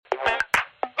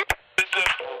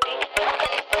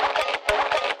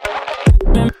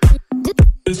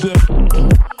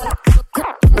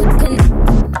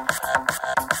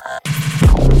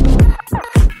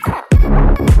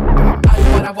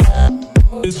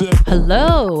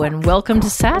Hello and welcome to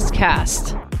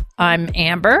SassCast. I'm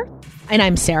Amber. And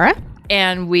I'm Sarah.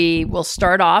 And we will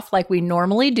start off like we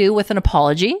normally do with an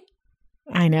apology.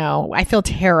 I know. I feel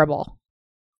terrible.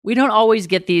 We don't always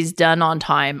get these done on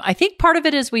time. I think part of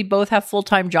it is we both have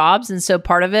full-time jobs. And so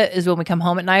part of it is when we come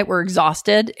home at night, we're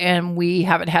exhausted and we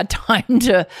haven't had time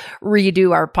to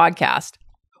redo our podcast.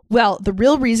 Well, the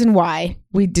real reason why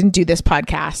we didn't do this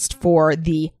podcast for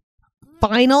the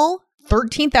final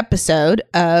 13th episode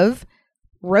of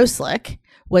Roslick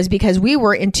was because we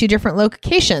were in two different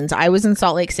locations. I was in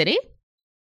Salt Lake City.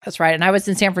 That's right. And I was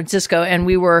in San Francisco, and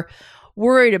we were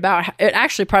worried about it.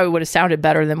 Actually probably would have sounded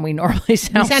better than we normally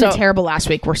sound. We sounded terrible last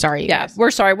week. We're sorry, you guys.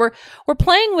 We're sorry. We're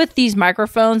playing with these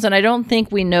microphones, and I don't think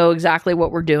we know exactly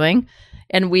what we're doing.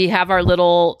 And we have our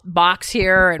little box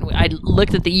here, and I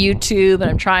looked at the YouTube, and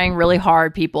I'm trying really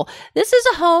hard, people. This is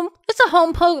a home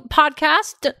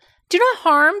podcast. Do not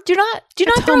harm. Do not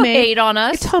throw hate on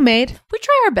us. It's homemade. We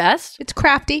try our best. It's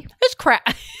crafty. It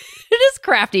is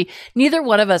crafty. Neither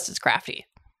one of us is crafty.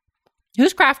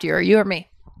 Who's craftier, you or me?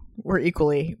 We're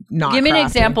equally not Give me crafty. an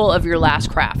example of your last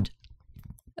craft.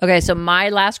 Okay, so my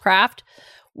last craft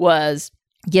was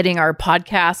getting our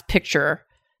podcast picture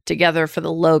together for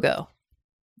the logo.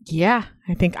 Yeah,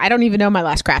 I don't even know my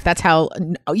last craft. That's how,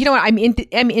 you know what, I'm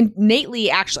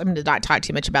innately, actually, I'm going to not talk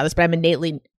too much about this, but I'm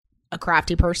innately a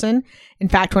crafty person. In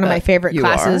fact, one of my favorite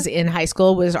classes in high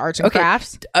school was arts and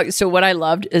crafts. So what I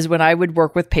loved is when I would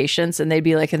work with patients and they'd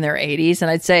be like in their 80s, and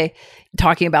I'd say,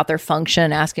 talking about their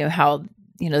function, asking them how,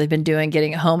 they've been doing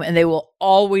getting it home. And they will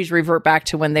always revert back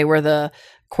to when they were the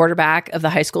quarterback of the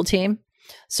high school team.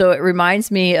 So it reminds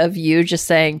me of you just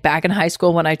saying back in high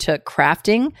school when I took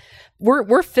crafting,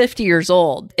 we're 50 years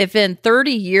old. If in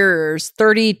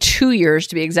 32 years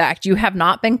to be exact, you have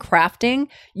not been crafting,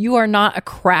 you are not a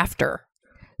crafter.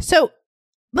 So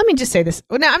let me just say this.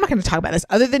 Well, now I'm not going to talk about this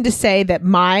other than to say that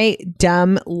my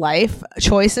dumb life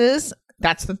choices,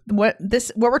 that's what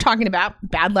we're talking about,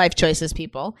 bad life choices,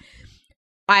 people.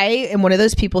 I am one of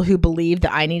those people who believed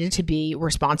that I needed to be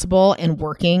responsible and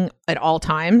working at all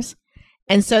times.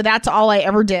 And so that's all I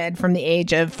ever did from the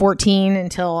age of 14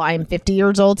 until I'm 50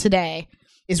 years old today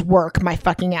is work my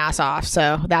fucking ass off.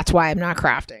 So that's why I'm not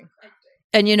crafting.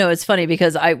 And it's funny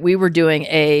because we were doing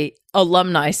a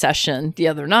alumni session the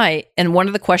other night, and one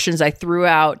of the questions I threw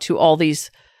out to all these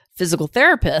physical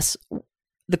therapists,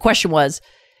 the question was,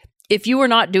 if you were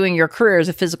not doing your career as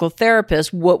a physical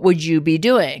therapist, what would you be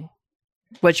doing?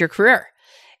 What's your career?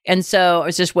 And so I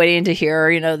was just waiting to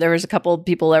hear, there was a couple of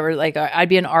people that were like, I'd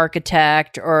be an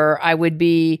architect, or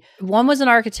one was an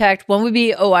architect, one would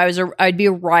be, I'd be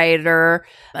a writer.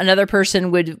 Another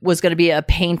person was going to be a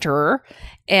painter.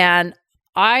 And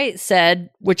I said,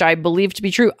 which I believe to be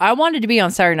true, I wanted to be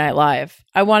on Saturday Night Live.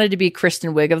 I wanted to be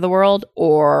Kristen Wiig of the world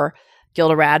or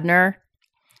Gilda Radner.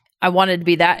 I wanted to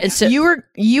be that. And so you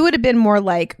would have been more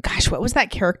like, gosh, what was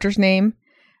that character's name?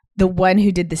 The one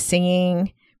who did the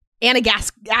singing. Anna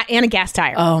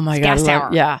Gasteyer. Oh my God.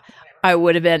 Gasteyer. Yeah, I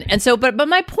would have been. And so, but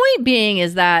my point being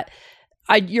is that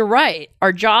you're right.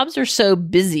 Our jobs are so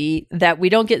busy that we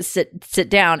don't get to sit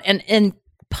down. And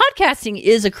podcasting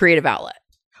is a creative outlet.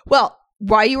 Well,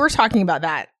 while you were talking about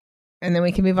that, and then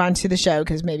we can move on to the show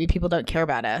because maybe people don't care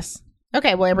about us.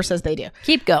 Okay, well, Amber says they do.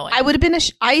 Keep going. I would have been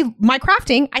my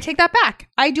crafting, I take that back.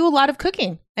 I do a lot of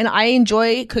cooking, and I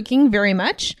enjoy cooking very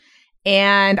much.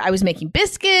 And I was making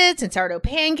biscuits and sourdough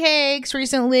pancakes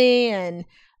recently. And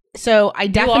so I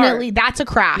definitely, that's a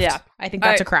craft. Yeah. I think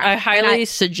that's a craft. I highly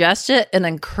suggest it and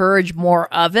encourage more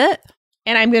of it.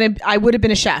 And I would have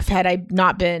been a chef had I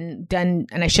not been done,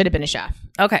 and I should have been a chef.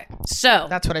 Okay. So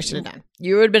that's what I should have done.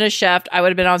 You would have been a chef. I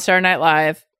would have been on Saturday Night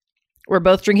Live. We're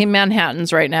both drinking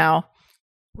Manhattans right now.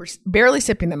 We're barely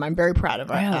sipping them. I'm very proud of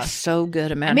us. Yeah, so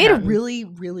good at Manhattan. I made it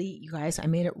really, you guys, I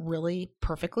made it really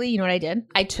perfectly. You know what I did?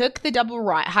 I took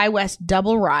the High West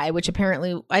double rye, which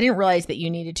apparently I didn't realize that you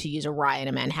needed to use a rye in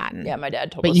a Manhattan. Yeah, my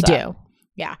dad told us that. But you do.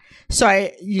 Yeah. So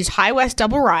I used High West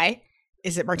double rye.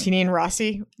 Is it Martini and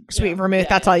Rossi? Sweet vermouth.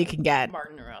 That's all you can get.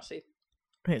 Martin and Rossi.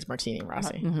 I think it's Martini and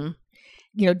Rossi.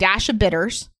 Mm-hmm. Dash of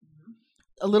bitters.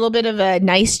 A little bit of a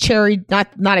nice cherry, not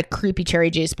a creepy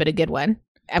cherry juice, but a good one.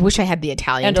 I wish I had the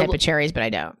Italian type of cherries, but I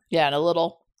don't. Yeah, and a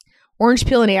little orange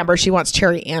peel and Amber. She wants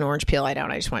cherry and orange peel. I don't.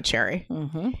 I just want cherry.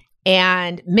 Mm-hmm.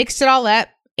 And mixed it all up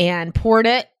and poured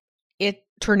it. It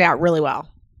turned out really well.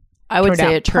 I would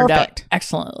say it turned perfect. out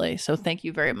excellently. So thank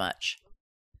you very much.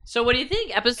 So what do you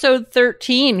think? Episode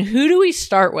 13. Who do we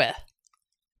start with?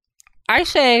 I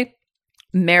say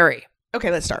Mary.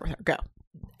 Okay, let's start with her. Go.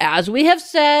 as we have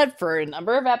said for a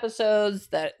number of episodes,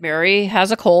 that Mary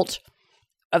has a cult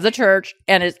of the church,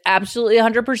 and it's absolutely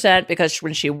 100% because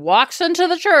when she walks into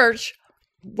the church,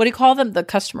 what do you call them? The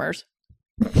customers.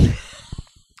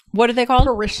 What are they called?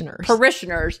 Parishioners.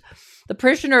 The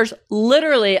parishioners,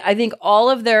 literally, I think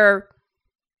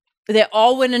they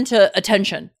all went into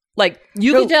attention. Like,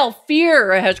 you can tell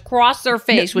fear has crossed their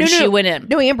face when she went in.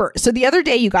 No, Amber. So the other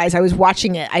day, you guys, I was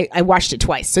watching it. I watched it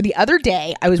twice. So the other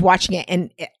day, I was watching it,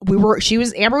 and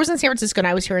Amber was in San Francisco, and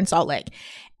I was here in Salt Lake.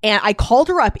 And I called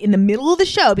her up in the middle of the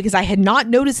show because I had not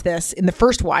noticed this in the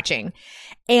first watching.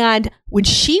 And when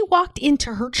she walked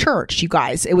into her church, you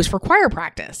guys, it was for choir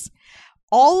practice.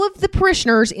 All of the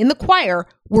parishioners in the choir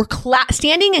were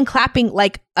standing and clapping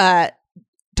like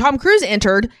Tom Cruise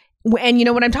entered. And you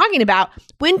know what I'm talking about?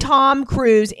 When Tom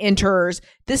Cruise enters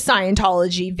the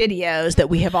Scientology videos that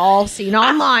we have all seen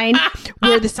online,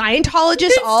 where the Scientologists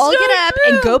get up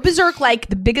and go berserk like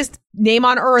the biggest name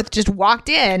on earth just walked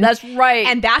in. That's right.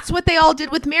 And that's what they all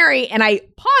did with Mary. And I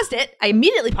paused it. I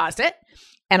immediately paused it.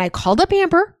 And I called up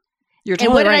Amber. You're totally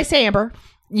and what right. did I say, Amber?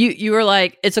 You were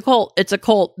like, it's a cult. It's a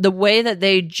cult. The way that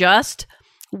they just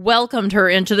welcomed her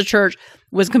into the church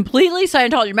was completely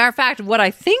Scientology. Matter of fact, what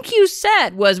I think you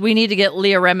said was we need to get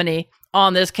Leah Remini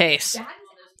on this case.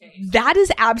 That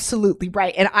is absolutely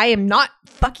right. And I am not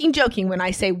fucking joking when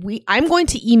I say I'm going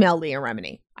to email Leah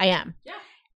Remini. I am. Yeah.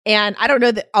 And I don't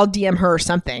know that I'll DM her or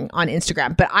something on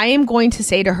Instagram, but I am going to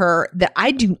say to her that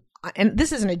I do, and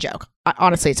this isn't a joke.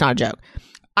 Honestly, it's not a joke.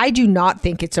 I do not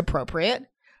think it's appropriate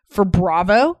for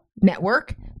Bravo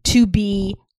Network to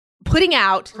be putting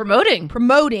out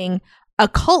promoting a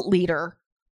cult leader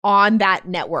on that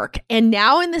network. And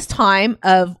now in this time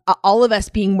of all of us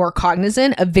being more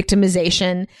cognizant of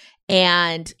victimization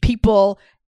and people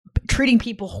treating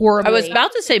people horribly. I was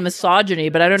about to say misogyny,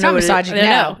 but I don't know. It's not misogyny.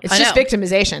 No, it's just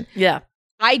victimization. Yeah.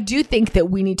 I do think that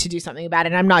we need to do something about it.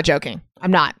 And I'm not joking.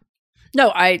 I'm not.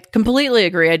 No, I completely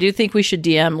agree. I do think we should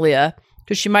DM Leah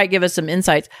because she might give us some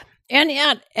insights.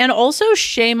 And also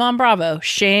shame on Bravo.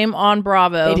 Shame on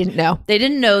Bravo. They didn't know. They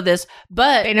didn't know this,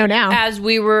 but they know now. As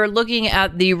we were looking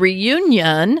at the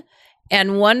reunion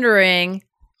and wondering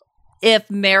if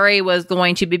Mary was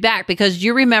going to be back, because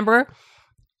you remember,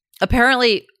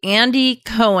 apparently Andy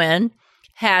Cohen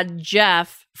had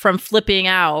Jeff from Flipping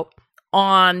Out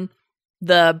on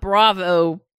the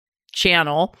Bravo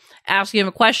channel asking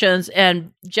him questions,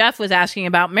 and Jeff was asking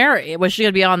about Mary. Was she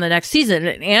going to be on the next season?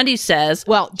 And Andy says,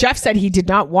 well, Jeff said he did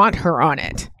not want her on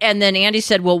it. And then Andy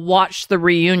said, well, watch the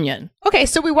reunion. Okay,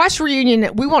 so we watched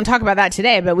Reunion. We won't talk about that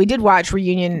today, but we did watch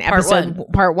Reunion episode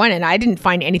part one, and I didn't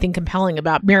find anything compelling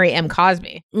about Mary M.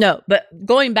 Cosby. No, but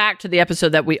going back to the episode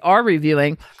that we are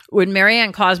reviewing, when Mary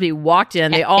Ann Cosby walked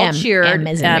in, they all cheered. M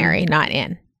as in Mary, not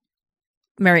Ann.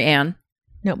 Mary Ann.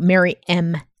 No, Mary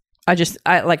M.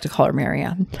 I like to call her Mary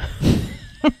Ann.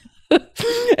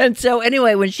 And so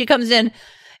anyway, when she comes in,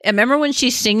 and remember when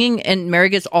she's singing and Mary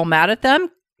gets all mad at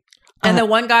them? And the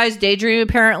one guy's daydreaming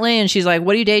apparently, and she's like,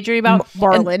 what are you daydreaming about?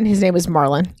 Marlon. His name was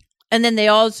Marlon. And then they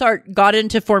all got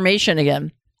into formation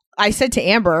again. I said to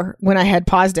Amber when I had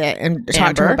paused it and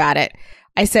talked to her about it,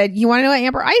 I said, you want to know what,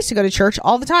 Amber? I used to go to church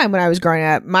all the time when I was growing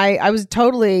up. I was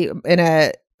totally in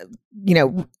a, you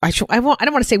know, I don't want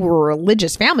to say we were a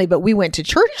religious family, but we went to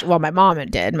church. Well, my mom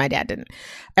did. My dad didn't.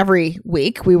 Every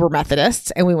week we were Methodists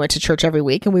and we went to church every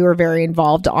week, and we were very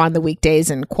involved on the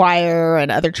weekdays in choir and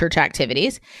other church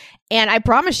activities. And I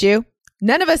promise you,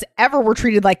 none of us ever were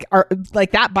treated like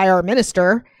that by our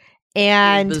minister.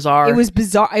 And it was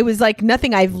bizarre. It was like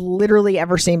nothing I've literally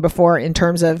ever seen before in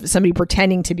terms of somebody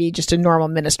pretending to be just a normal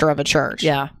minister of a church.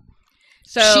 Yeah.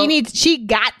 So she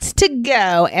got to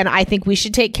go, and I think we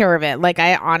should take care of it. Like,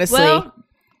 I honestly,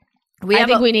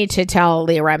 we need to tell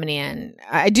Leah Remini, and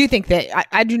I do think that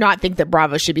I do not think that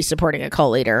Bravo should be supporting a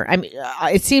cult leader. I mean,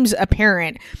 it seems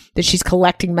apparent that she's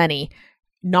collecting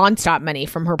nonstop money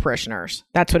from her parishioners.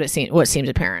 That's what seems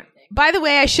apparent. By the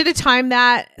way, I should have timed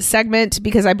that segment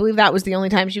because I believe that was the only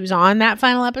time she was on that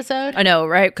final episode. I know,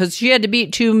 right? Because she had to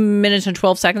beat 2 minutes and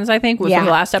 12 seconds, I think, from the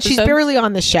last episode. She's barely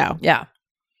on the show. Yeah.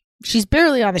 She's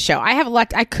barely on the show.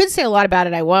 I could say a lot about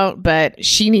it. I won't, but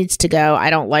she needs to go. I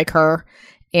don't like her,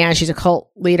 and she's a cult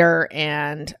leader,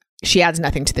 and she adds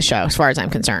nothing to the show as far as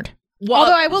I'm concerned. Well,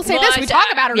 although I will say this, we talk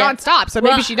about her nonstop, so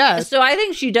maybe she does. So I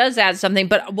think she does add something,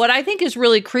 but what I think is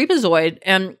really creepazoid,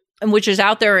 and which is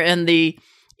out there in the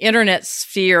internet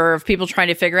sphere of people trying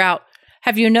to figure out,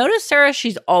 have you noticed, Sarah,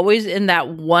 she's always in that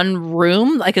one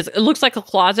room? Like it looks like a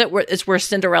closet where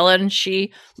Cinderella and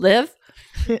she live.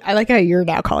 I like how you're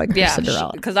now calling her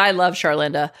Cinderella. because I love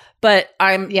Charlinda, but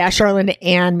Charlinda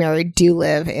and Mary do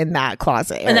live in that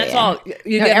closet area. and that's all.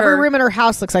 Every room in her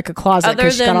house looks like a closet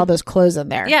because she's got all those clothes in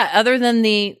there. Yeah, other than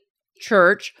the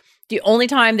church, the only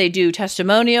time they do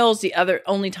testimonials,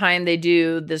 only time they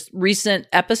do this recent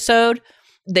episode,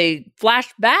 they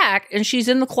flash back and she's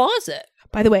in the closet.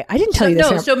 By the way, I didn't tell you this.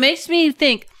 No, so it makes me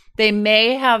think they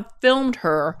may have filmed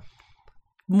her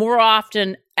more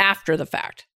often after the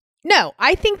fact. No,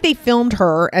 I think they filmed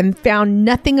her and found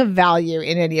nothing of value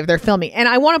in any of their filming. And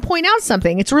I want to point out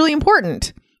something. It's really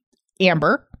important.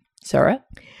 Amber. Sarah?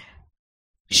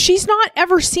 She's not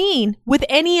ever seen with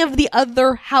any of the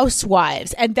other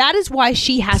housewives. And that is why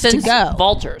she has to go.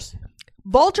 Vultures.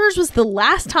 Vultures was the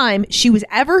last time she was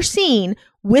ever seen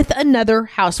with another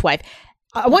housewife.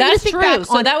 I want you to think back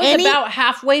so that was about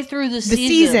halfway through the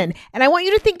season. And I want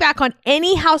you to think back on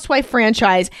any housewife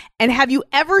franchise. And have you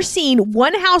ever seen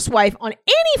one housewife on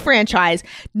any franchise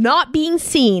not being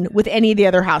seen with any of the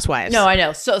other housewives? No, I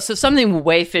know. So something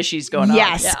way fishy's going on.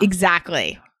 Yes,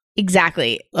 exactly.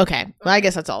 Okay. Well, I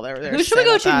guess that's all there. Who should we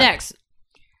go to next?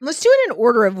 Let's do it in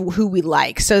order of who we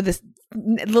like. So the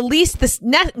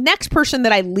next person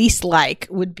that I least like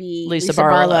would be Lisa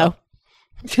Barlow.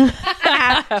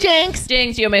 Jinx,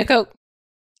 you owe me a Coke.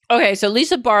 Okay, so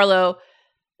Lisa Barlow,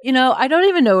 I don't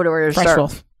even know where to start. Fresh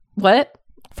Wolf. What?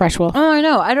 Fresh Wolf. Oh, I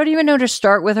know. I don't even know to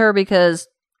start with her because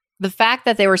the fact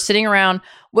that they were sitting around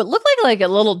what looked like a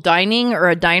little dining or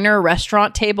a diner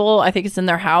restaurant table. I think it's in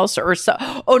their house or so.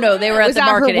 Oh no, they were at the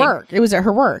marketing. Her work. It was at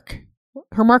her work.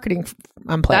 Her marketing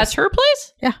place. That's her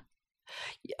place? Yeah.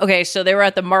 Okay, so they were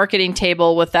at the marketing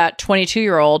table with that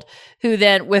 22-year-old who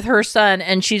then with her son,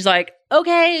 and she's like,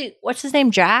 okay, what's his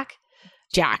name? Jack,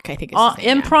 I think it's his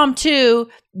name, impromptu,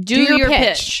 do your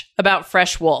pitch about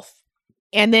Fresh Wolf.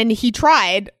 And then he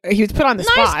tried. He was put on the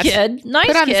spot. Nice kid.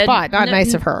 Put on the spot. Not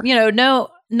nice of her. No,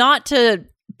 not to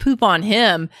poop on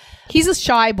him. He's a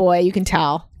shy boy, you can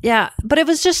tell. Yeah, but it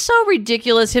was just so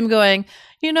ridiculous him going,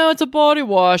 it's a body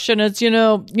wash and it's,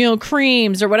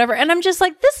 creams or whatever. And I'm just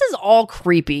like, this is all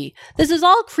creepy. This is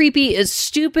all creepy. It's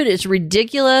stupid. It's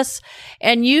ridiculous.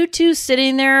 And you two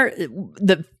sitting there,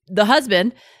 the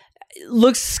husband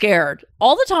looks scared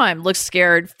all the time, looks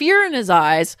scared, fear in his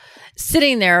eyes,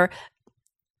 sitting there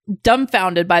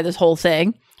dumbfounded by this whole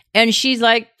thing. And she's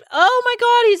like, oh my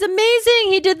God, he's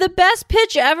amazing. He did the best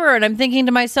pitch ever. And I'm thinking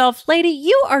to myself, lady,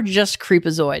 you are just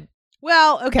creepazoid.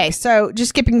 Well, okay, so just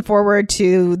skipping forward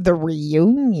to the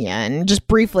reunion, just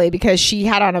briefly, because she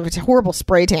had on a horrible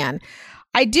spray tan.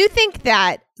 I do think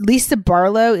that Lisa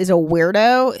Barlow is a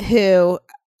weirdo who,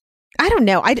 I don't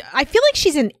know, I feel like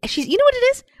she's, you know what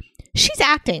it is? She's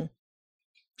acting.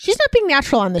 She's not being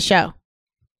natural on the show.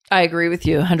 I agree with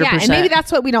you 100%. Yeah, and maybe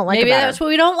that's what we don't like about her. Maybe that's what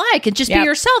we don't like. And just be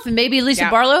yourself. And maybe Lisa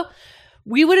Barlow,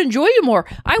 we would enjoy you more.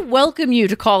 I welcome you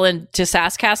to call in to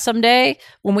Sasscast someday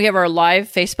when we have our live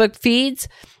Facebook feeds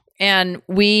and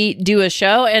we do a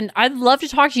show. And I'd love to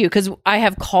talk to you because I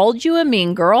have called you a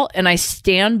mean girl and I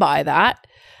stand by that.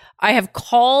 I have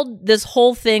called this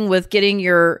whole thing with getting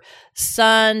your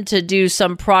son to do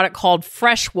some product called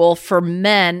Fresh Wolf for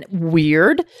men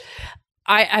weird.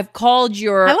 I've called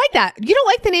your... I like that. You don't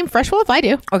like the name Fresh Wolf? I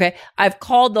do. Okay. I've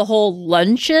called the whole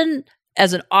luncheon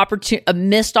as a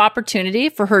missed opportunity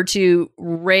for her to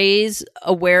raise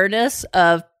awareness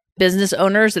of business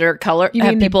owners that are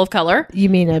people of color. You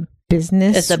mean a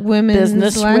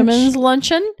women's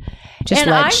luncheon?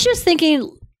 I'm just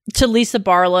thinking to Lisa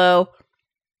Barlow,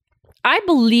 I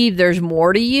believe there's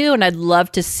more to you, and I'd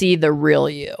love to see the real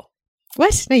you.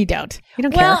 What? No, you don't. You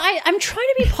don't care. Well, I'm trying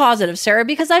to be positive, Sarah,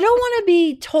 because I don't want to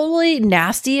be totally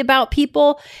nasty about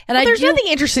people. And there's nothing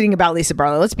interesting about Lisa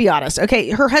Barlow. Let's be honest. Okay,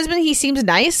 her husband, he seems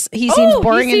nice. He seems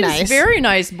boring and nice. Very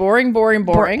nice. Boring.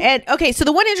 And okay, so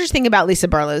the one interesting about Lisa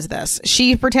Barlow is this: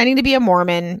 she's pretending to be a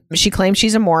Mormon. She claims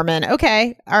she's a Mormon.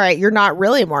 Okay, all right, you're not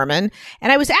really a Mormon.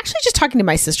 And I was actually just talking to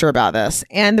my sister about this,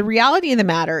 and the reality of the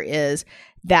matter is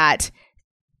that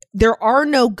there are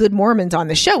no good Mormons on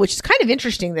the show, which is kind of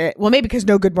interesting maybe because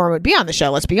no good Mormon would be on the show,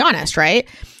 let's be honest, right?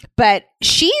 But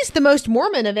she's the most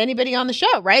Mormon of anybody on the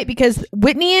show, right? Because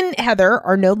Whitney and Heather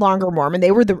are no longer Mormon.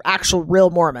 They were the actual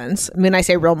real Mormons. I mean, I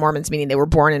say real Mormons, meaning they were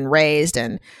born and raised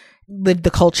and lived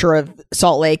the culture of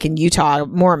Salt Lake and Utah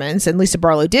Mormons. And Lisa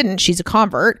Barlow didn't. She's a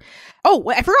convert. Oh,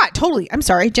 I forgot. Totally. I'm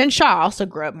sorry. Jen Shaw also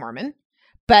grew up Mormon.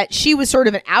 But she was sort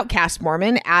of an outcast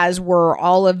Mormon, as were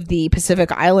all of the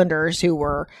Pacific Islanders who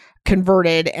were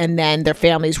converted and then their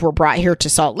families were brought here to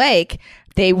Salt Lake.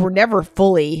 They were never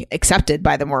fully accepted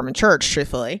by the Mormon church,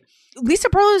 truthfully. Lisa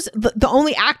Barlow's the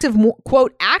only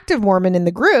quote active Mormon in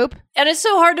the group. And it's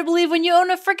so hard to believe when you own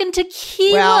a freaking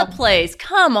tequila place.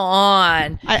 Come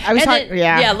on. I was talking,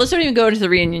 yeah. Let's not even go into the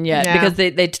reunion yet because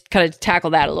they kind of tackle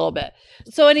that a little bit.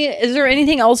 So is there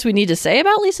anything else we need to say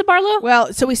about Lisa Barlow?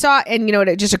 Well, so we saw, and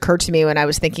it just occurred to me when I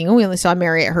was thinking, we only saw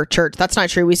Mary at her church. That's not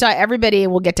true. We saw everybody,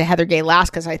 and we'll get to Heather Gay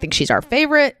last because I think she's our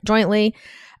favorite jointly,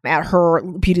 at her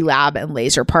beauty lab and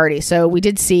laser party. So we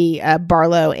did see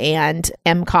Barlow and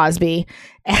M. Cosby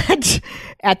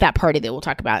at that party that we'll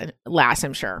talk about last,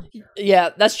 I'm sure. Yeah,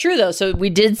 that's true though. So we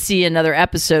did see another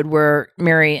episode where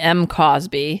Mary M.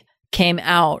 Cosby came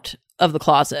out of the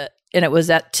closet, and it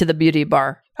was to the beauty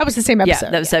bar. That was the same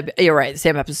episode. Yeah, you're right. The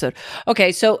same episode.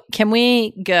 Okay, so can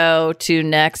we go to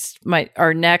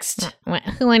our next? What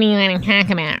do you want to talk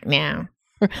about now?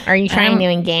 Are you trying to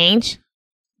engage?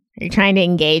 Are you trying to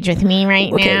engage with me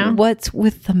now? Okay, what's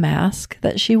with the mask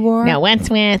that she wore? No,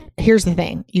 here's the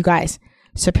thing, you guys.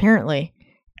 So apparently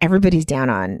everybody's down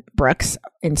on Brooks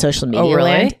in social media. Oh, really?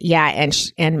 Land. Yeah,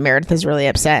 and Meredith is really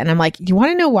upset. And I'm like, you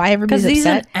want to know why everybody's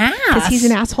upset? Because he's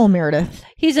an asshole, Meredith.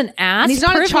 He's an ass. And he's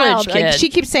not a child. Like, she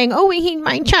keeps saying, "Oh, he's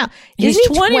my child." He's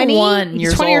 21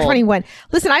 years old. 20 or 21.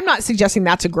 Listen, I'm not suggesting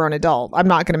that's a grown adult. I'm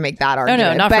not going to make that argument.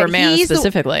 No, not for a man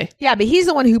specifically. But he's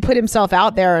the one who put himself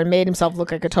out there and made himself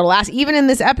look like a total ass. Even in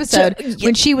this episode,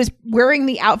 when she was wearing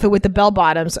the outfit with the bell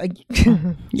bottoms,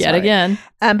 yet again.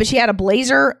 But she had a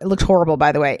blazer. It looked horrible,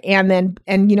 by the way.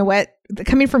 And you know what?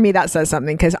 Coming from me, that says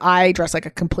something, because I dress like a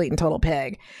complete and total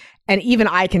pig. And even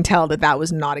I can tell that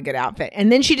was not a good outfit.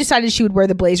 And then she decided she would wear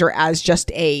the blazer as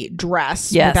just a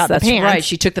dress without the pants. Yes, that's right.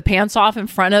 She took the pants off in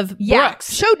front of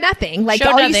Brooks. Showed nothing. Like,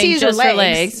 all you see is her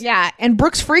legs. Yeah. And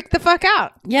Brooks freaked the fuck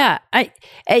out. Yeah.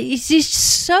 She's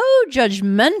so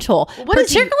judgmental,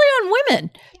 particularly on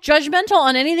women. Judgmental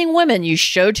on anything women. You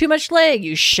show too much leg,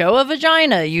 you show a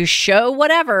vagina, you show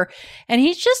whatever. And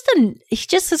his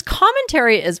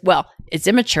commentary is, well, it's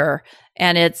immature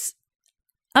and it's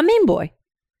a mean boy.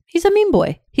 He's a mean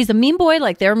boy. He's a mean boy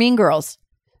like they're mean girls.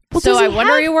 Well, so I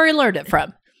wonder where he learned it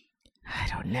from. I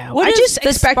don't know. I just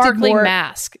expected sparkling more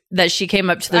mask that she came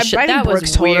up to the show. That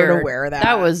was weird. To wear that.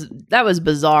 That was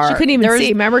bizarre. She couldn't even see.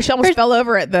 Remember, she almost fell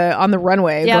over on the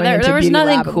runway. Yeah, there was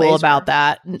nothing cool about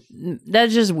that.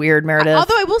 That's just weird, Meredith.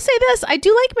 Although I will say this, I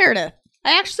do like Meredith.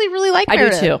 I actually really like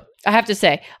Meredith. I do too. I have to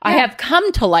say, I have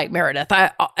come to like Meredith.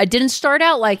 I didn't start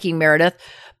out liking Meredith.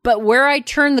 But where I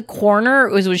turned the corner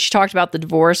was when she talked about the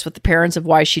divorce with the parents of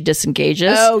why she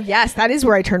disengages. Oh, yes. That is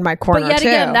where I turned my corner, But yet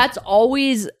again, that's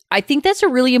always, I think that's a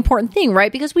really important thing,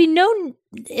 right? Because we know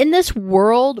in this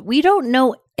world, we don't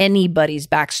know anybody's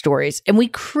backstories. And we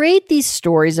create these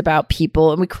stories about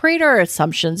people, and we create our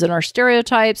assumptions and our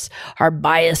stereotypes, our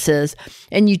biases.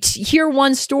 And you hear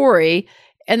one story,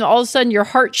 and all of a sudden your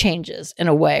heart changes in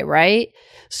a way, right?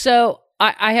 So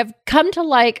I have come to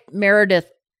like Meredith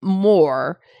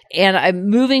more, and I'm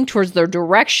moving towards the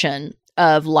direction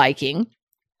of liking.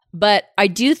 But I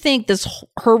do think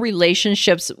her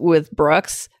relationship with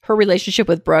Brooks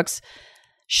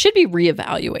should be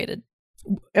reevaluated.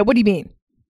 What do you mean?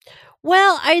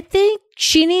 Well, I think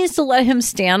she needs to let him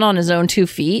stand on his own 2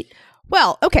 feet.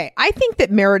 Well, okay. I think that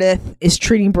Meredith is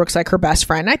treating Brooks like her best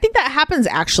friend. I think that happens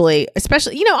actually,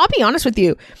 especially, I'll be honest with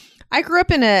you. I grew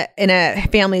up in a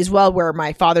family as well where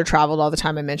my father traveled all the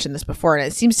time. I mentioned this before, and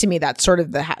it seems to me that's sort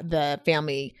of the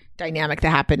family dynamic that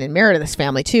happened in Meredith's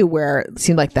family too, where it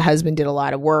seemed like the husband did a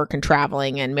lot of work and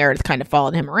traveling, and Meredith kind of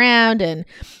followed him around. And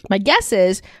my guess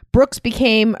is Brooks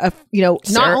became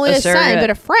not only a son but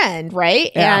a friend,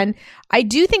 right? Yeah. And I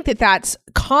do think that that's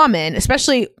common,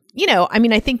 especially.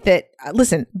 I think that.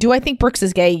 Listen, do I think Brooks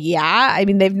is gay? Yeah. I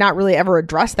mean, they've not really ever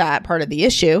addressed that part of the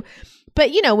issue.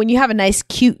 But, when you have a nice,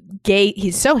 cute gay,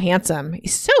 he's so handsome.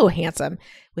 He's so handsome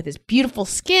with his beautiful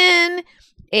skin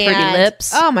and pretty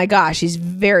lips. Oh my gosh, he's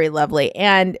very lovely.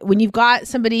 And when you've got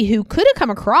somebody who could have come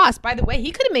across, by the way,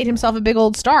 he could have made himself a big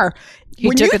old star.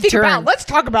 Let's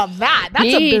talk about that. That's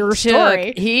a bigger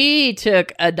story. He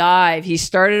took a dive. He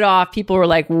started off, people were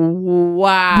like,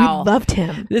 wow. We loved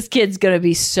him. This kid's going to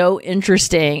be so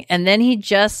interesting. And then he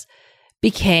just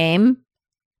became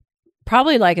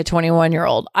probably like a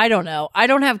 21-year-old. I don't know. I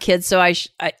don't have kids, so I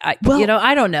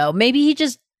don't know. Maybe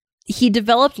he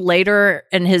developed later,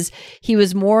 and he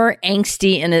was more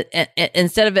angsty, and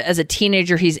instead of as a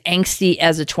teenager, he's angsty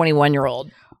as a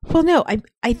 21-year-old. Well, no,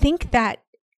 I think that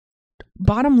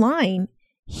bottom line,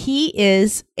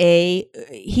 he's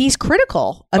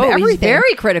critical of everything. He's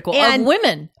very critical of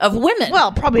women.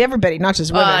 Well, probably everybody, not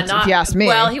just women, if you ask me.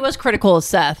 Well, he was critical of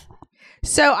Seth.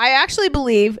 So I actually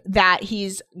believe that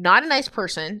he's not a nice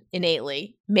person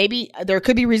innately. Maybe there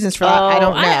could be reasons for that. I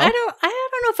don't know. I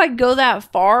don't know if I'd go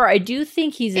that far. I do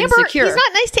think he's Amber, insecure. he's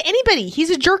not nice to anybody. He's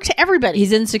a jerk to everybody.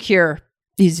 He's insecure.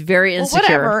 He's very insecure.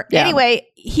 Whatever. Yeah. Anyway,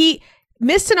 he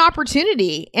missed an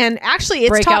opportunity, and actually, it's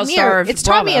Breakout taught me star of it's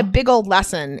taught me a Bravo. big old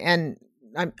lesson. And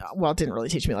it didn't really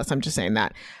teach me a lesson. I'm just saying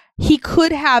that he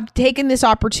could have taken this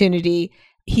opportunity.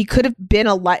 He could have been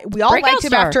we all Breakout liked him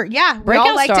star. after. Yeah, we Breakout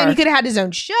all liked star. him. He could have had his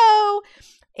own show.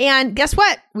 And guess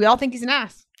what? We all think he's an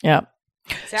ass. Yeah.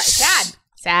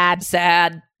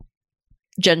 Sad.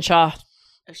 Jen Shaw.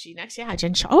 Oh, she next? Yeah,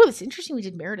 Jen Shaw. Oh, it's interesting. We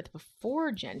did Meredith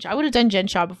before Jen Shaw. I would have done Jen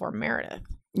Shaw before Meredith.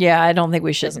 Yeah, I don't think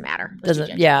we should. Doesn't matter. Let's do Doesn't.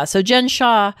 Jen Yeah. So Jen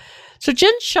Shaw.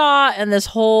 And this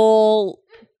whole.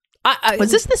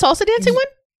 Was this the salsa dancing one?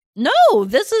 No,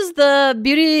 this is the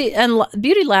beauty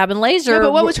lab and laser. No,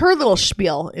 but what was her little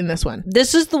spiel in this one?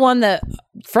 This is the one that,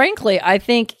 frankly, I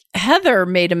think Heather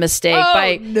made a mistake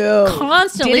by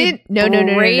constantly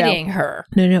berating her.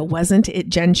 No, wasn't it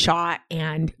Jen Shaw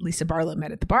and Lisa Barlow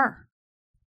met at the bar?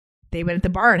 They went at the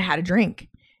bar and had a drink.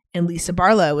 And Lisa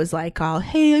Barlow was like, "Oh,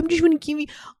 hey, I just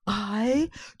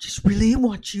really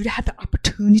want you to have the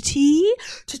opportunity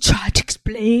to try to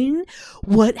explain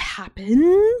what happened.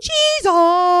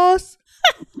 Jesus."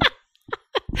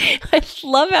 I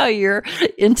love how your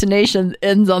intonation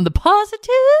ends on the positive.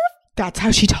 That's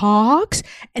how she talks.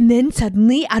 And then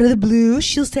suddenly, out of the blue,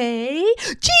 she'll say,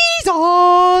 "Jesus."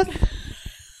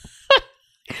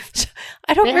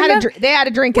 I don't remember. They had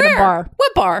a drink at a bar.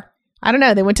 What bar? I don't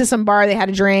know. They went to some bar. They had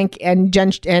a drink, and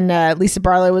Lisa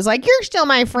Barlow was like, "You're still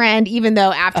my friend," even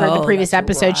though after the previous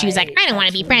episode, she was like, "I don't want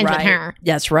to be friends with her."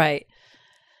 That's right.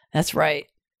 That's right.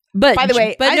 But by the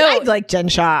way, I like Jen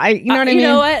Shaw. You know what I mean? You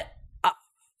know what?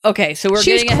 Okay, so we're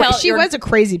getting a she was a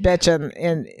crazy bitch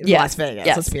in Las Vegas.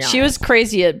 Yes. Let's be honest. She was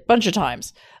crazy a bunch of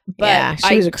times. But yeah,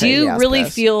 she was a crazy do really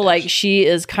feel like she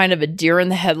is kind of a deer in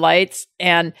the headlights,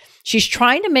 and she's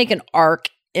trying to make an arc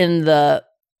in the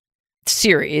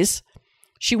series.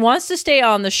 She wants to stay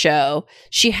on the show.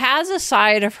 She has a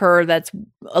side of her that's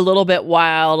a little bit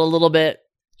wild, a little bit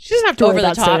She doesn't have to worry over the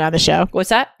about top. staying on the show. What's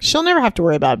that? She'll never have to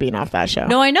worry about being off that show.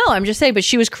 No, I know. I'm just saying, but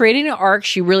she was creating an arc.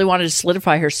 She really wanted to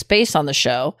solidify her space on the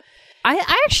show. I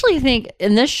actually think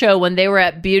in this show, when they were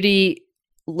at Beauty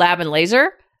Lab and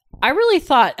Laser, I really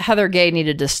thought Heather Gay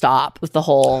needed to stop with the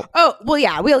whole. Oh, well,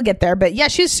 yeah, we'll get there. But yeah,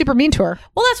 she was super mean to her.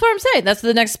 Well, that's what I'm saying. That's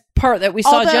the next part that we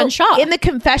saw. Although, Jen Shaw. in the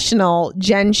confessional,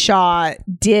 Jen Shaw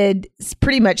did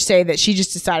pretty much say that she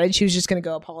just decided she was just going to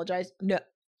go apologize. No.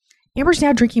 Amber's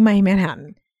now drinking my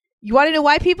Manhattan. You want to know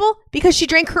why, people? Because she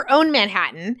drank her own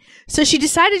Manhattan. So she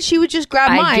decided she would just grab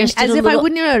mine as if I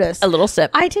wouldn't notice. A little sip.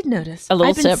 I did notice. A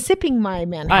little I've been sip. sipping my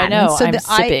Manhattan. I know. So I'm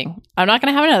sipping. I'm not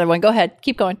going to have another one. Go ahead.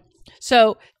 Keep going.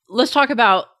 So let's talk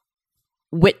about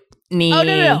Whitney. Oh,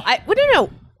 no. No. What?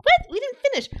 We didn't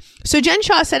finish. So Jen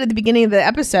Shaw said at the beginning of the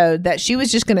episode that she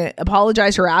was just going to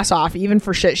apologize her ass off, even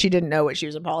for shit she didn't know what she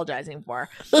was apologizing for,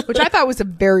 which I thought was a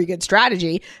very good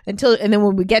strategy. And then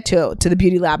when we get to the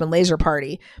Beauty Lab and Laser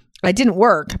Party, it didn't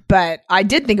work, but I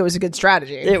did think it was a good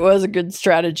strategy. It was a good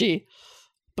strategy.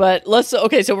 But so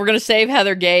we're going to save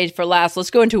Heather Gay for last.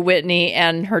 Let's go into Whitney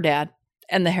and her dad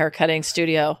and the haircutting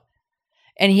studio.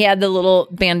 And he had the little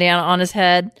bandana on his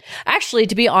head. Actually,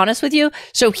 to be honest with you,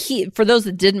 so for those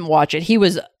that didn't watch it, he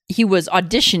was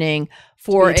auditioning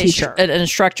for an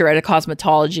instructor at a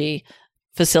cosmetology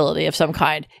facility of some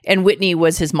kind, and Whitney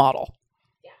was his model.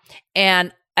 Yeah.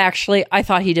 And actually, I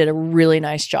thought he did a really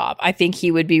nice job. I think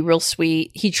he would be real sweet.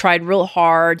 He tried real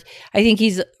hard. I think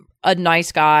he's a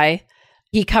nice guy.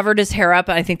 He covered his hair up,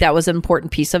 and I think that was an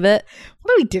important piece of it.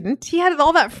 Well, no, he didn't. He had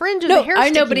all that fringe and the hair. I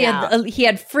know, but he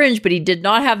had fringe, but he did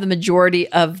not have the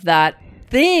majority of that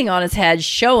thing on his head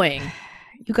showing.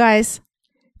 You guys,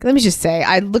 let me just say,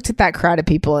 I looked at that crowd of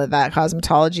people at that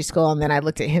cosmetology school, and then I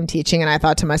looked at him teaching, and I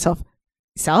thought to myself,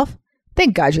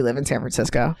 thank God you live in San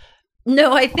Francisco.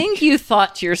 No, I think you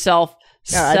thought to yourself,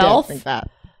 I don't think that.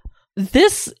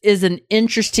 This is an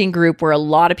interesting group where a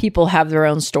lot of people have their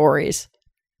own stories.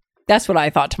 That's what I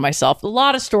thought to myself. A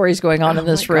lot of stories going on in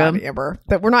this room. God, Amber,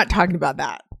 but we're not talking about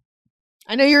that.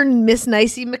 I know you're Miss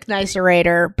Nicey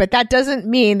McNicerator, but that doesn't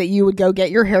mean that you would go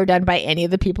get your hair done by any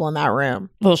of the people in that room.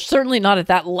 Well, certainly not at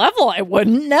that level. I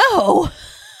wouldn't know.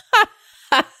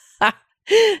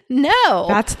 No.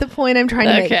 That's the point I'm trying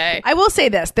to make. I will say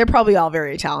this. They're probably all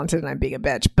very talented and I'm being a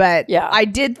bitch. But yeah. I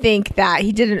did think that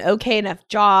he did an okay enough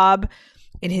job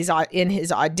in his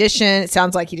audition. It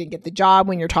sounds like he didn't get the job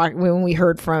when we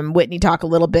heard from Whitney talk a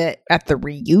little bit at the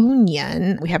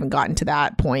reunion. We haven't gotten to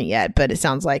that point yet, but it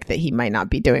sounds like that he might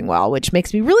not be doing well, which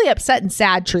makes me really upset and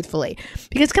sad, truthfully.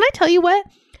 Because can I tell you what?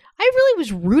 I really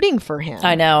was rooting for him.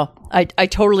 I know. I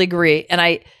totally agree. And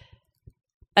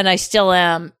I still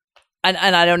am. and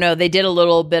I don't know, they did a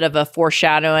little bit of a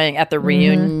foreshadowing at the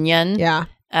reunion. Yeah.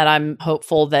 And I'm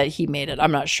hopeful that he made it.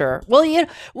 I'm not sure. Well,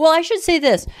 I should say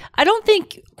this. I don't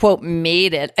think, quote,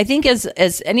 made it. I think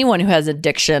as anyone who has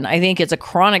addiction, I think it's a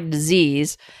chronic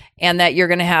disease and that you're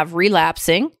going to have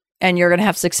relapsing and you're going to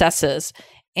have successes.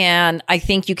 And I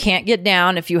think you can't get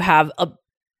down if you have a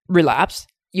relapse.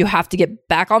 You have to get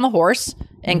back on the horse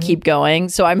and keep going.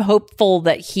 So I'm hopeful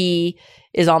that he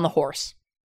is on the horse.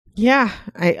 Yeah,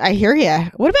 I hear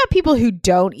you. What about people who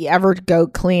don't ever go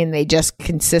clean? They just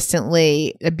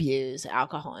consistently abuse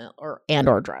alcohol or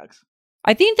drugs.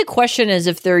 I think the question is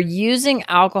if they're using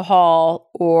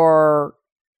alcohol or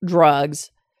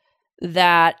drugs,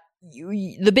 that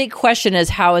the big question is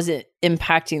how is it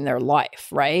impacting their life,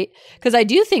 right? Because I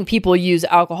do think people use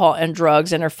alcohol and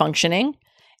drugs and are functioning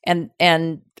and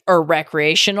are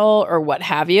recreational or what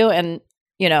have you. And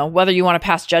you know, whether you want to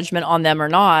pass judgment on them or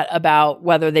not about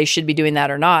whether they should be doing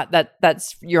that or not,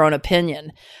 that's your own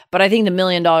opinion. But I think the $1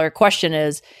 million question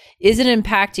is it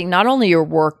impacting not only your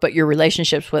work, but your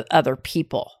relationships with other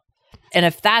people? And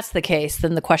if that's the case,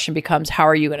 then the question becomes, how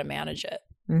are you going to manage it?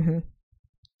 Mm-hmm.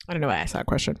 I don't know why I asked that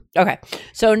question. Okay.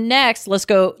 So next, let's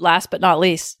go last but not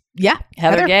least. Yeah.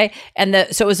 Heather Gay. And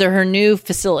so was there her new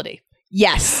facility?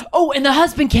 Yes. Oh, and the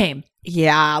husband came.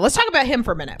 Yeah. Let's talk about him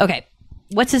for a minute. Okay.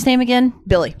 What's his name again?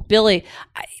 Billy. Billy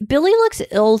looks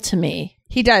ill to me.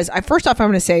 He does. First off, I'm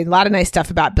going to say a lot of nice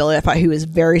stuff about Billy. I thought he was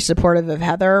very supportive of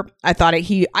Heather. I thought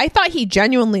he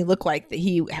genuinely looked like that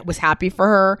he was happy for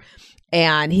her.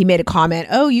 And he made a comment,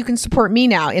 "Oh, you can support me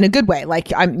now," in a good way.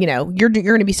 Like, you're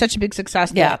going to be such a big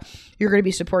success that you're going to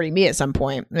be supporting me at some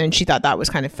point. And she thought that was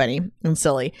kind of funny and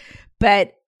silly.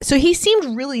 But so he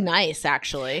seemed really nice,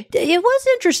 actually. It was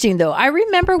interesting, though. I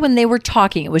remember when they were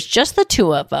talking, it was just the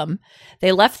two of them.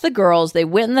 They left the girls. They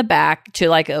went in the back to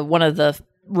like one of the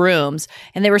rooms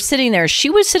and they were sitting there.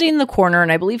 She was sitting in the corner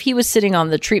and I believe he was sitting on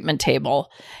the treatment table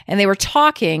and they were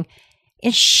talking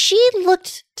and she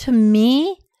looked to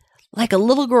me like a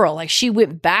little girl. Like she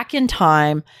went back in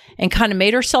time and kind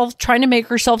of trying to make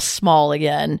herself small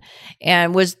again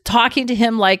and was talking to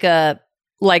him like an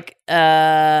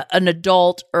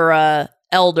adult or a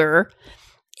elder.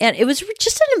 And it was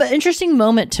just an interesting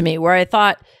moment to me where I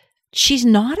thought, she's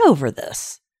not over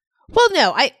this. Well,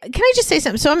 no, can I just say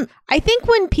something? So I think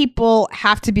when people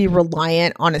have to be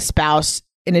reliant on a spouse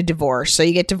in a divorce, so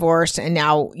you get divorced and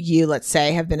now you, let's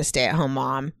say, have been a stay-at-home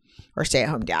mom or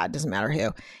stay-at-home dad, doesn't matter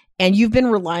who, and you've been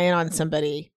reliant on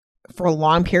somebody for a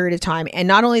long period of time. And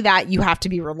not only that, you have to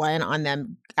be reliant on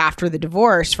them after the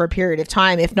divorce for a period of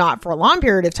time, if not for a long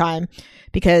period of time,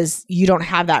 because you don't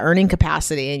have that earning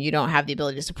capacity and you don't have the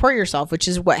ability to support yourself, which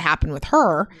is what happened with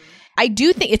her. I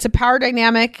do think it's a power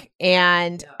dynamic,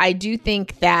 and I do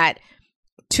think that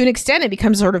to an extent it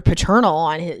becomes sort of paternal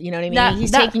on his, you know what I mean? He's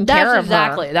taking care of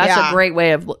her. That's a great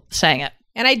way of saying it.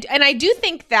 And I do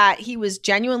think that he was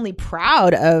genuinely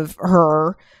proud of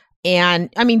her. And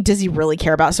I mean, does he really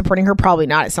care about supporting her? Probably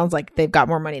not. It sounds like they've got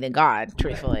more money than God,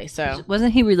 truthfully. So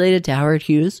wasn't he related to Howard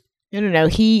Hughes? No.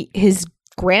 His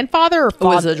grandfather or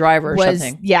father was a driver or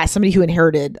something. Yeah, somebody who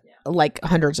inherited like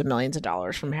hundreds of millions of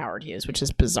dollars from Howard Hughes, which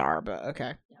is bizarre, but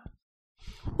okay.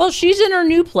 Well, she's in her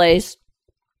new place.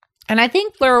 And I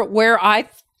think where I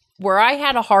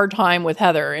had a hard time with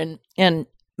Heather, and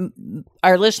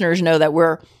our listeners know that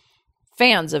we're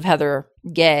fans of Heather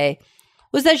Gay,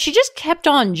 was that she just kept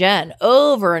on Jen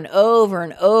over and over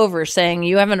and over saying,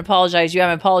 you haven't apologized. And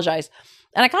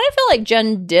I kind of feel like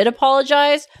Jen did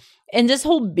apologize, and this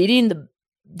whole beating the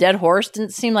dead horse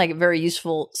didn't seem like a very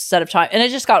useful set of time. And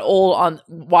it just got old on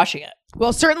watching it.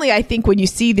 Well, certainly I think when you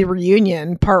see the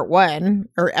reunion part 1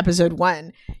 or episode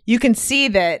 1, you can see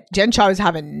that Jen Shah was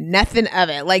having nothing of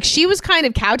it. Like she was kind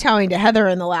of kowtowing to Heather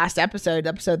in the last episode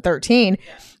 13.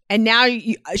 Yeah. And now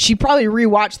she probably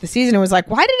rewatched the season and was like,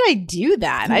 why did I do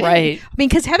that? Right.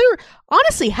 Because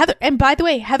Heather, and by the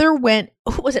way, Heather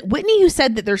was it Whitney who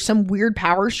said that there's some weird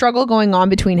power struggle going on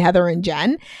between Heather and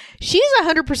Jen? She's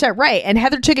 100% right. And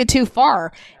Heather took it too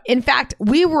far. In fact,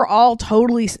 we were all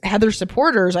totally Heather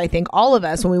supporters, I think, all of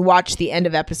us, when we watched the end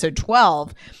of episode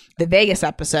 12, the Vegas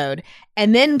episode.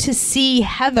 And then to see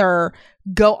Heather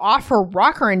go off her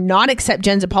rocker and not accept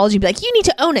Jen's apology, be like, you need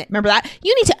to own it. Remember that?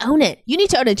 You need to own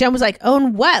it. Jen was like,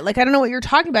 own what? Like, I don't know what you're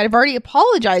talking about. I've already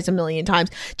apologized a million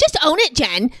times. Just own it,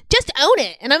 Jen. Just own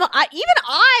it. And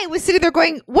I was sitting there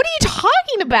going, what are you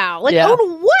talking about? Like,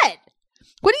 own what?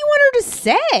 What do you want her to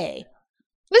say? It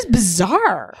was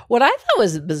bizarre. What I thought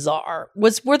was bizarre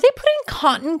was, were they putting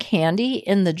cotton candy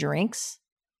in the drinks?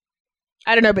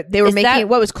 I don't know, but they were Is making that-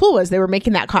 what was cool was they were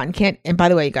making that cotton candy. And by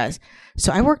the way, you guys,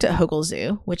 so I worked at Hogle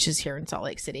Zoo, which is here in Salt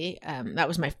Lake City. That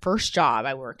was my first job.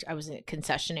 I was a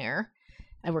concessionaire.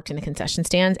 I worked in the concession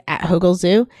stands at Hogle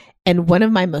Zoo. And one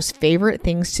of my most favorite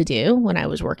things to do when I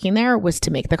was working there was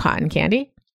to make the cotton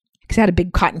candy. Because I had a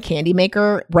big cotton candy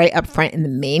maker right up front in the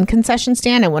main concession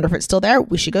stand. I wonder if it's still there.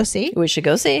 We should go see. We should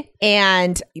go see.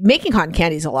 And making cotton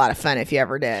candy is a lot of fun if you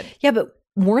ever did. Yeah, but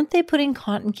weren't they putting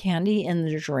cotton candy in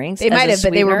their drinks? They as might a have,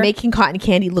 but they were sweetener? making cotton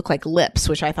candy look like lips,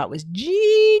 which I thought was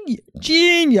genius.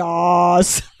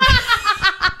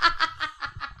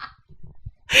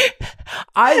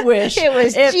 I wish It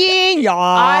was genius.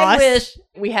 I wish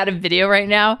we had a video right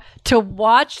now to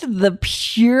watch the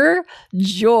pure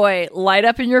joy light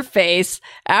up in your face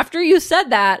after you said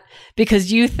that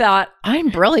because you thought, I'm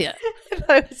brilliant. I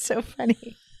thought it was so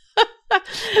funny.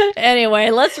 Anyway,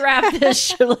 let's wrap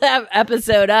this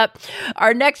episode up.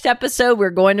 Our next episode we're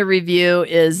going to review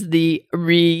is the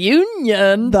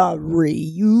reunion. The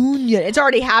reunion. It's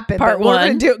already happened. Part but we're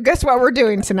one. gonna guess what we're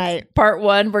doing tonight? Part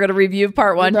 1. We're going to review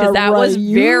part 1 because The that was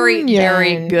very, reunion.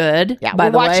 very good. Yeah, by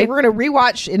the way. we're gonna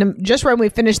rewatch just when we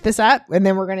finish this up, and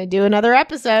then we're gonna do another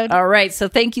episode. All right. So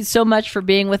thank you so much for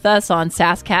being with us on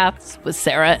Sasscats with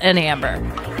Sarah and Amber.